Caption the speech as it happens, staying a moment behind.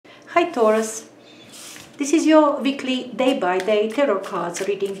Hi Taurus, this is your weekly day-by-day tarot cards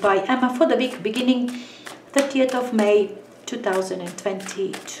reading by Emma for the week beginning 30th of May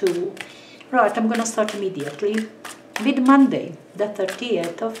 2022. Right, I'm gonna start immediately with Monday, the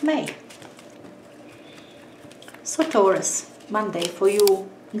 30th of May. So Taurus, Monday for you,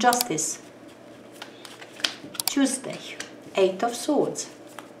 Justice. Tuesday, 8 of Swords.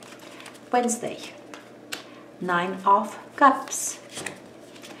 Wednesday, 9 of Cups.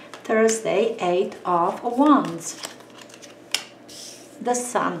 Thursday, 8 of Wands. The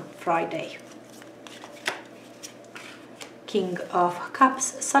Sun, Friday. King of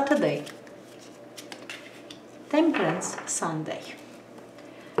Cups, Saturday. Temperance, Sunday.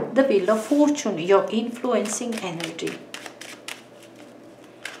 The Wheel of Fortune, your influencing energy.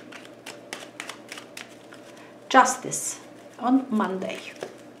 Justice on Monday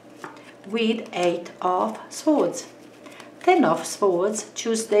with 8 of Swords. 10 of Swords,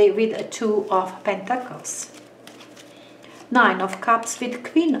 Tuesday with 2 of Pentacles. 9 of Cups with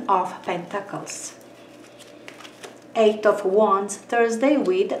Queen of Pentacles. 8 of Wands, Thursday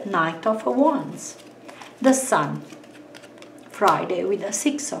with Knight of Wands. The Sun, Friday with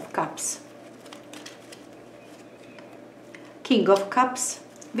 6 of Cups. King of Cups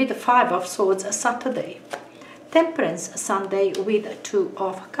with 5 of Swords, Saturday. Temperance, Sunday with 2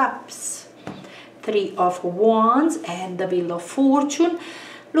 of Cups. 3 of Wands and the Wheel of Fortune.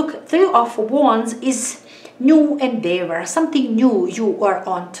 Look, 3 of Wands is new endeavor, something new you are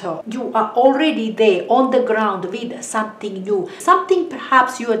onto. You are already there on the ground with something new, something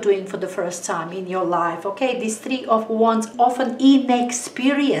perhaps you are doing for the first time in your life. Okay, this 3 of Wands, often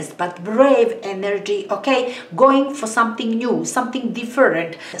inexperienced but brave energy. Okay, going for something new, something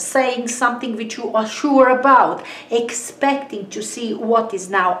different, saying something which you are sure about, expecting to see what is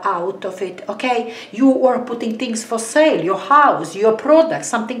now out of it. Okay, you are putting things for sale, your house, your product,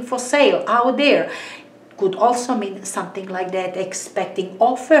 something for sale out there. Could also mean something like that, expecting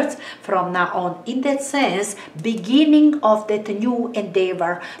offers from now on. In that sense, beginning of that new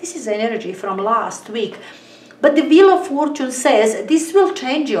endeavor. This is energy from last week. But the Wheel of Fortune says this will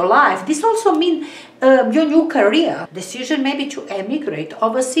change your life. This also means your new career. Decision maybe to emigrate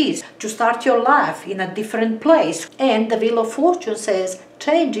overseas, to start your life in a different place. And the Wheel of Fortune says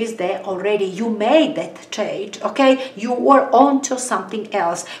change is there already. You made that change, okay? You were on to something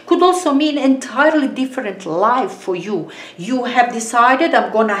else. Could also mean entirely different life for you. You have decided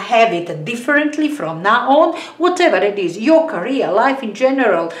I'm gonna have it differently from now on, whatever it is, your career, life in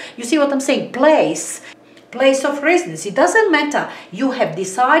general. You see what I'm saying? Place of residence, it doesn't matter. You have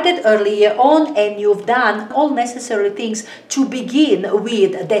decided earlier on and you've done all necessary things to begin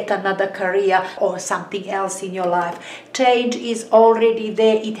with that another career or something else in your life. Change is already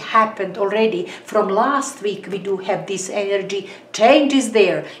there. It happened already. From last week we do have this energy. Change is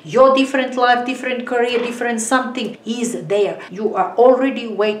there. Your different life, different career, different something is there. You are already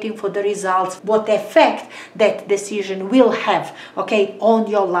waiting for the results, what effect that decision will have, okay, on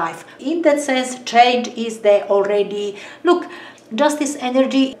your life. In that sense, change is there already. Look, Justice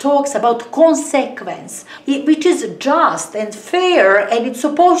energy talks about consequence, which is just and fair, and it's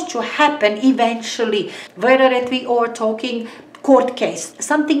supposed to happen eventually. Whether that we are talking court case,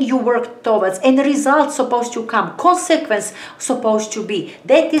 something you work towards, and the result supposed to come, consequence supposed to be.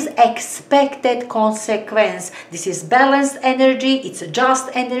 That is expected consequence. This is balanced energy, it's just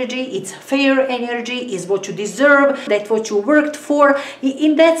energy, it's fair energy, is what you deserve, that's what you worked for.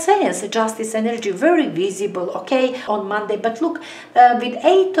 In that sense, Justice energy very visible, okay, on Monday. But look, with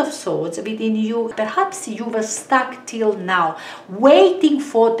 8 of Swords within you, perhaps you were stuck till now, waiting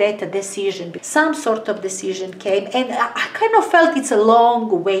for that decision. Some sort of decision came, and I kind of felt it's a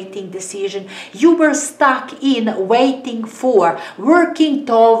long waiting decision. You were stuck in waiting for, working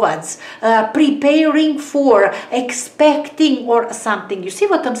towards, preparing for, expecting or something. You see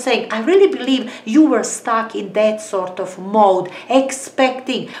what I'm saying? I really believe you were stuck in that sort of mode,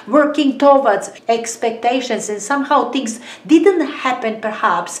 expecting, working towards expectations, and somehow things didn't happen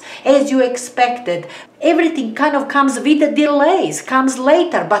perhaps as you expected. Everything kind of comes with the delays, comes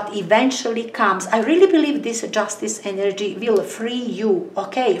later, but eventually comes. I really believe this Justice energy will free you,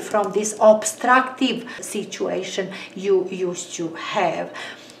 okay, from this obstructive situation you used to have.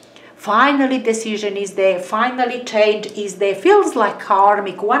 Finally, decision is there. Finally, change is there. Feels like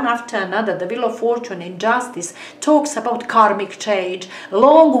karmic, one after another. The Wheel of Fortune and Justice talks about karmic change.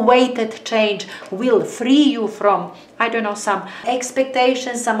 Long-awaited change will free you from, I don't know, some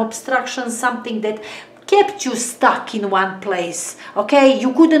expectations, some obstructions, something that kept you stuck in one place, okay?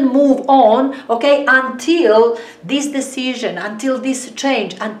 You couldn't move on, okay, until this decision, until this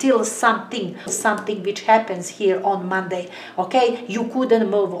change, until something which happens here on Monday, okay? You couldn't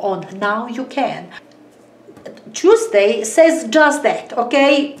move on. Now you can. Tuesday says just that,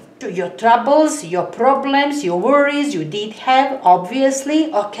 okay? Your troubles, your problems, your worries you did have,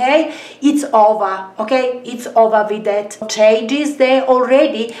 obviously, okay? It's over, okay? It's over with that. Change is there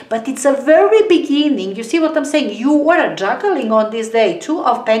already, but it's a very beginning. You see what I'm saying? You are juggling on this day, Two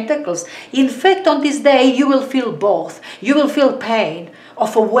of Pentacles. In fact, on this day, you will feel both. You will feel pain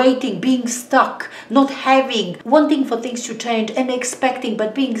of waiting, being stuck, not having, wanting for things to change and expecting,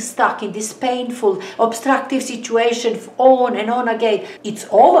 but being stuck in this painful, obstructive situation on and on again. It's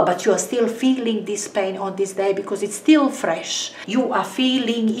over, but you are still feeling this pain on this day because it's still fresh. You are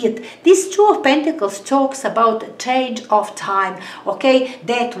feeling it. This Two of Pentacles talks about change of time, okay?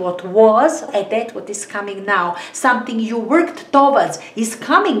 That what was and that what is coming now. Something you worked towards is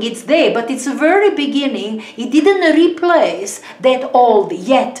coming, it's there, but it's the very beginning. It didn't replace that old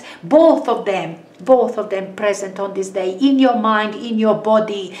yet. Both of them present on this day, in your mind, in your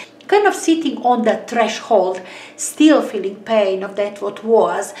body, kind of sitting on the threshold, still feeling pain of that what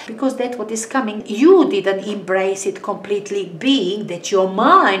was, because that what is coming, you didn't embrace it completely, being that your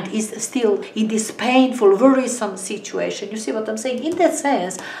mind is still in this painful, worrisome situation. You see what I'm saying? In that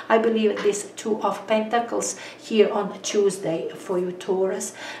sense, I believe this Two of Pentacles here on Tuesday for you,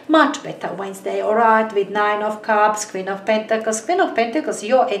 Taurus. Much better Wednesday, all right, with Nine of Cups, Queen of Pentacles. Queen of Pentacles,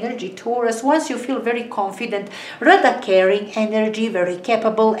 your energy, Taurus, once you feel very confident, rather caring energy, very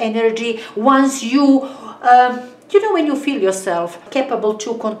capable energy, once you when you feel yourself capable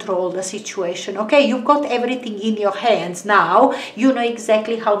to control the situation, okay? You've got everything in your hands now. You know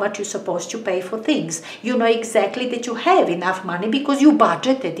exactly how much you're supposed to pay for things. You know exactly that you have enough money because you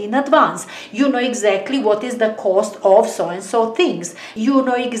budgeted in advance. You know exactly what is the cost of so-and-so things. You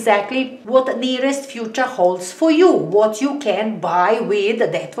know exactly what nearest future holds for you, what you can buy with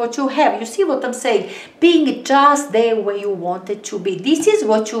that what you have. You see what I'm saying? Being just there where you wanted to be. This is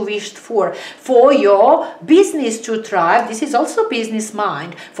what you wished for your business to thrive. This is also business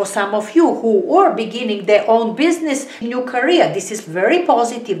mind for some of you who are beginning their own business, new career. This is very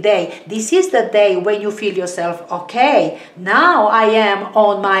positive day. This is the day when you feel yourself, okay, now I am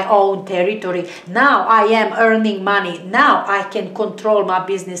on my own territory. Now I am earning money. Now I can control my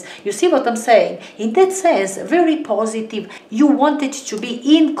business. You see what I'm saying? In that sense, very positive. You wanted to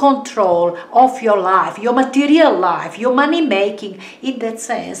be in control of your life, your material life, your money making in that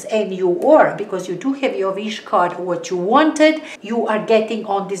sense, and you are, because you do have your wish card, what you wanted, you are getting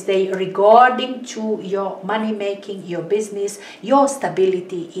on this day regarding to your money making, your business, your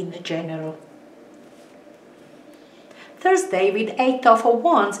stability in general. Thursday with Eight of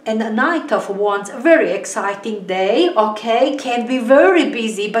Wands and Knight of Wands, very exciting day, okay? Can be very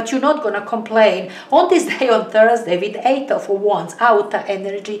busy, but you're not gonna complain. On this day, on Thursday, with Eight of Wands, outer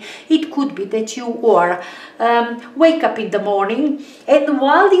energy, it could be that you are wake up in the morning, and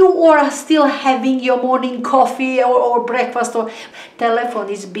while you are still having your morning coffee or breakfast, or telephone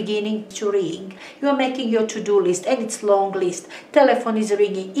is beginning to ring. You are making your to-do list, and it's long list. Telephone is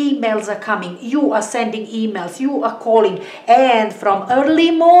ringing, emails are coming, you are sending emails, you are calling, and from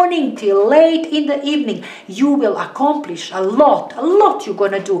early morning till late in the evening, you will accomplish a lot you're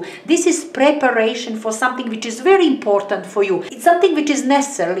gonna do. This is preparation for something which is very important for you. It's something which is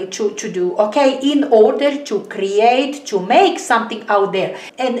necessary to do, okay, in order to create, to make something out there,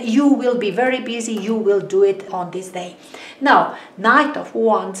 and you will be very busy. You will do it on this day. Now, Knight of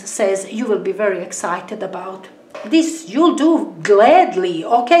Wands says you will be very excited about this. You'll do gladly,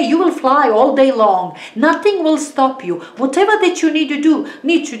 okay? You will fly all day long. Nothing will stop you. Whatever that you need to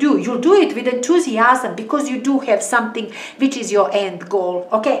do, you'll do it with enthusiasm, because you do have something which is your end goal,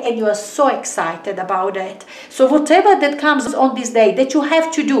 okay? And you are so excited about it. So whatever that comes on this day that you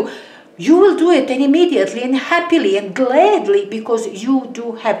have to do, you will do it, and immediately and happily and gladly, because you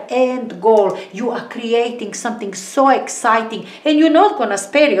do have end goal. You are creating something so exciting, and you're not gonna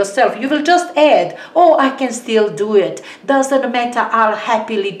spare yourself. You will just add, oh, I can still do it. Doesn't matter, I'll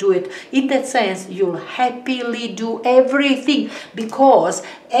happily do it. In that sense, you'll happily do everything, because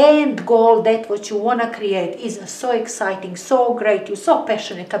end goal, that what you wanna create, is so exciting, so great. You're so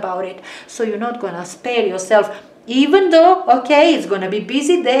passionate about it, so you're not gonna spare yourself. Even though, okay, it's gonna be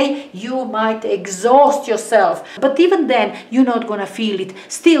busy day, you might exhaust yourself, but even then you're not gonna feel it.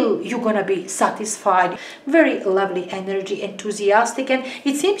 Still, you're gonna be satisfied. Very lovely energy, enthusiastic, and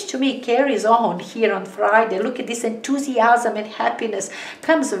it seems to me carries on here on Friday. Look at this enthusiasm and happiness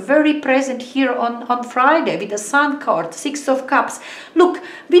comes very present here on Friday with the Sun card, Six of Cups. Look,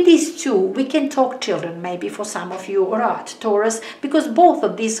 with these two, we can talk children maybe for some of you, right, Taurus, because both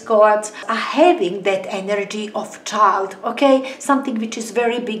of these cards are having that energy of child, okay, something which is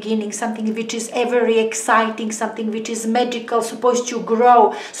very beginning, something which is very exciting, something which is magical, supposed to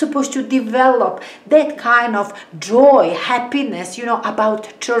grow, supposed to develop, that kind of joy, happiness, you know,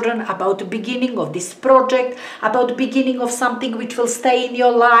 about children, about the beginning of this project, about the beginning of something which will stay in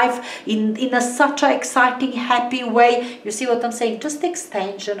your life in such an exciting, happy way. You see what I'm saying? Just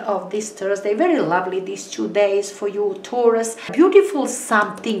extension of this Thursday. Very lovely these 2 days for you, Taurus. Beautiful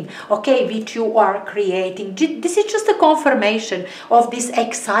something, okay, which you are creating. This is just a confirmation of this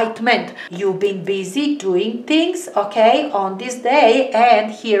excitement. You've been busy doing things, okay, on this day,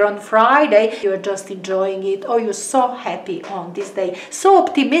 and here on Friday you're just enjoying it. Oh, you're so happy on this day, so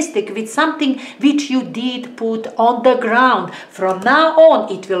optimistic with something which you did put on the ground. From now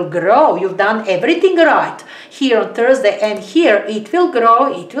on it will grow. You've done everything right here on Thursday, and here it will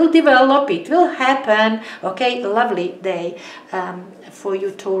grow, it will develop, it will happen. Okay, lovely day for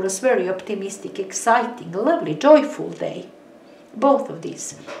you, Taurus. Very optimistic, exciting, lovely, joyful day. Both of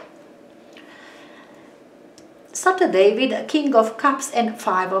these. Saturday with King of Cups and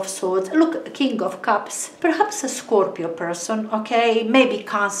Five of Swords. Look, King of Cups, perhaps a Scorpio person, okay, maybe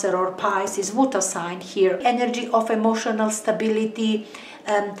Cancer or Pisces, water sign here. Energy of emotional stability,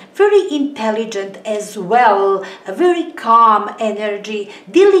 very intelligent as well, a very calm energy,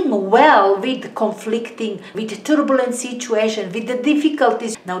 dealing well with conflicting, with turbulent situation, with the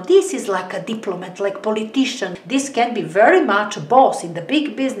difficulties. Now this is like a diplomat, like politician. This can be very much a boss in the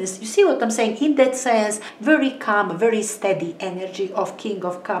big business. You see what I'm saying? In that sense, very calm, very steady energy of King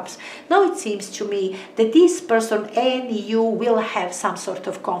of Cups. Now it seems to me that this person and you will have some sort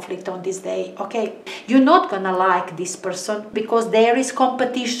of conflict on this day, okay? You're not gonna like this person because there is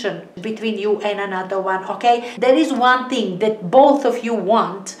competition between you and another one, okay? There is one thing that both of you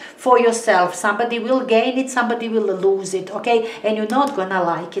want for yourself. Somebody will gain it, somebody will lose it, okay? And you're not gonna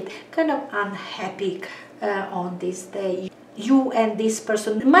like it. Kind of unhappy on this day. You and this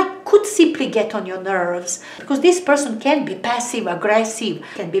person could simply get on your nerves, because this person can be passive aggressive,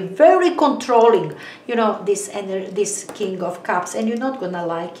 can be very controlling, you know, this King of Cups, and you're not gonna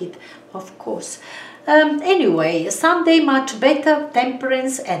like it, of course. Anyway, Sunday much better,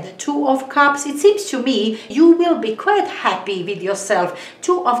 Temperance and the Two of Cups. It seems to me you will be quite happy with yourself.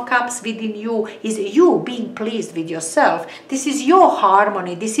 Two of Cups within you is you being pleased with yourself. This is your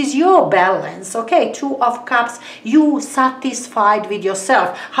harmony, this is your balance, okay? Two of Cups, you satisfied with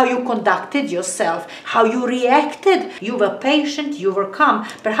yourself, how you conducted yourself, how you reacted. You were patient, you were calm.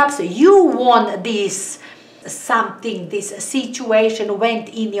 Perhaps you won this something, this situation went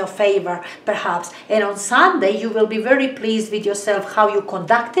in your favor, perhaps, and on Sunday you will be very pleased with yourself, how you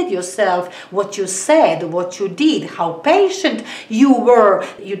conducted yourself, what you said, what you did, how patient you were.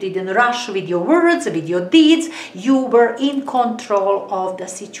 You didn't rush with your words, with your deeds. You were in control of the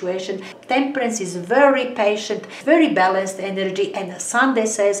situation. Temperance is very patient, very balanced energy, and Sunday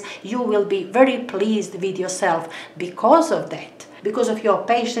says you will be very pleased with yourself because of that. Because of your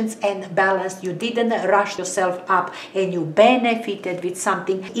patience and balance, you didn't rush yourself up, and you benefited with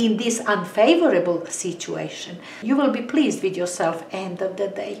something in this unfavorable situation. You will be pleased with yourself end of the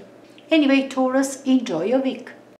day. Anyway, Taurus, enjoy your week.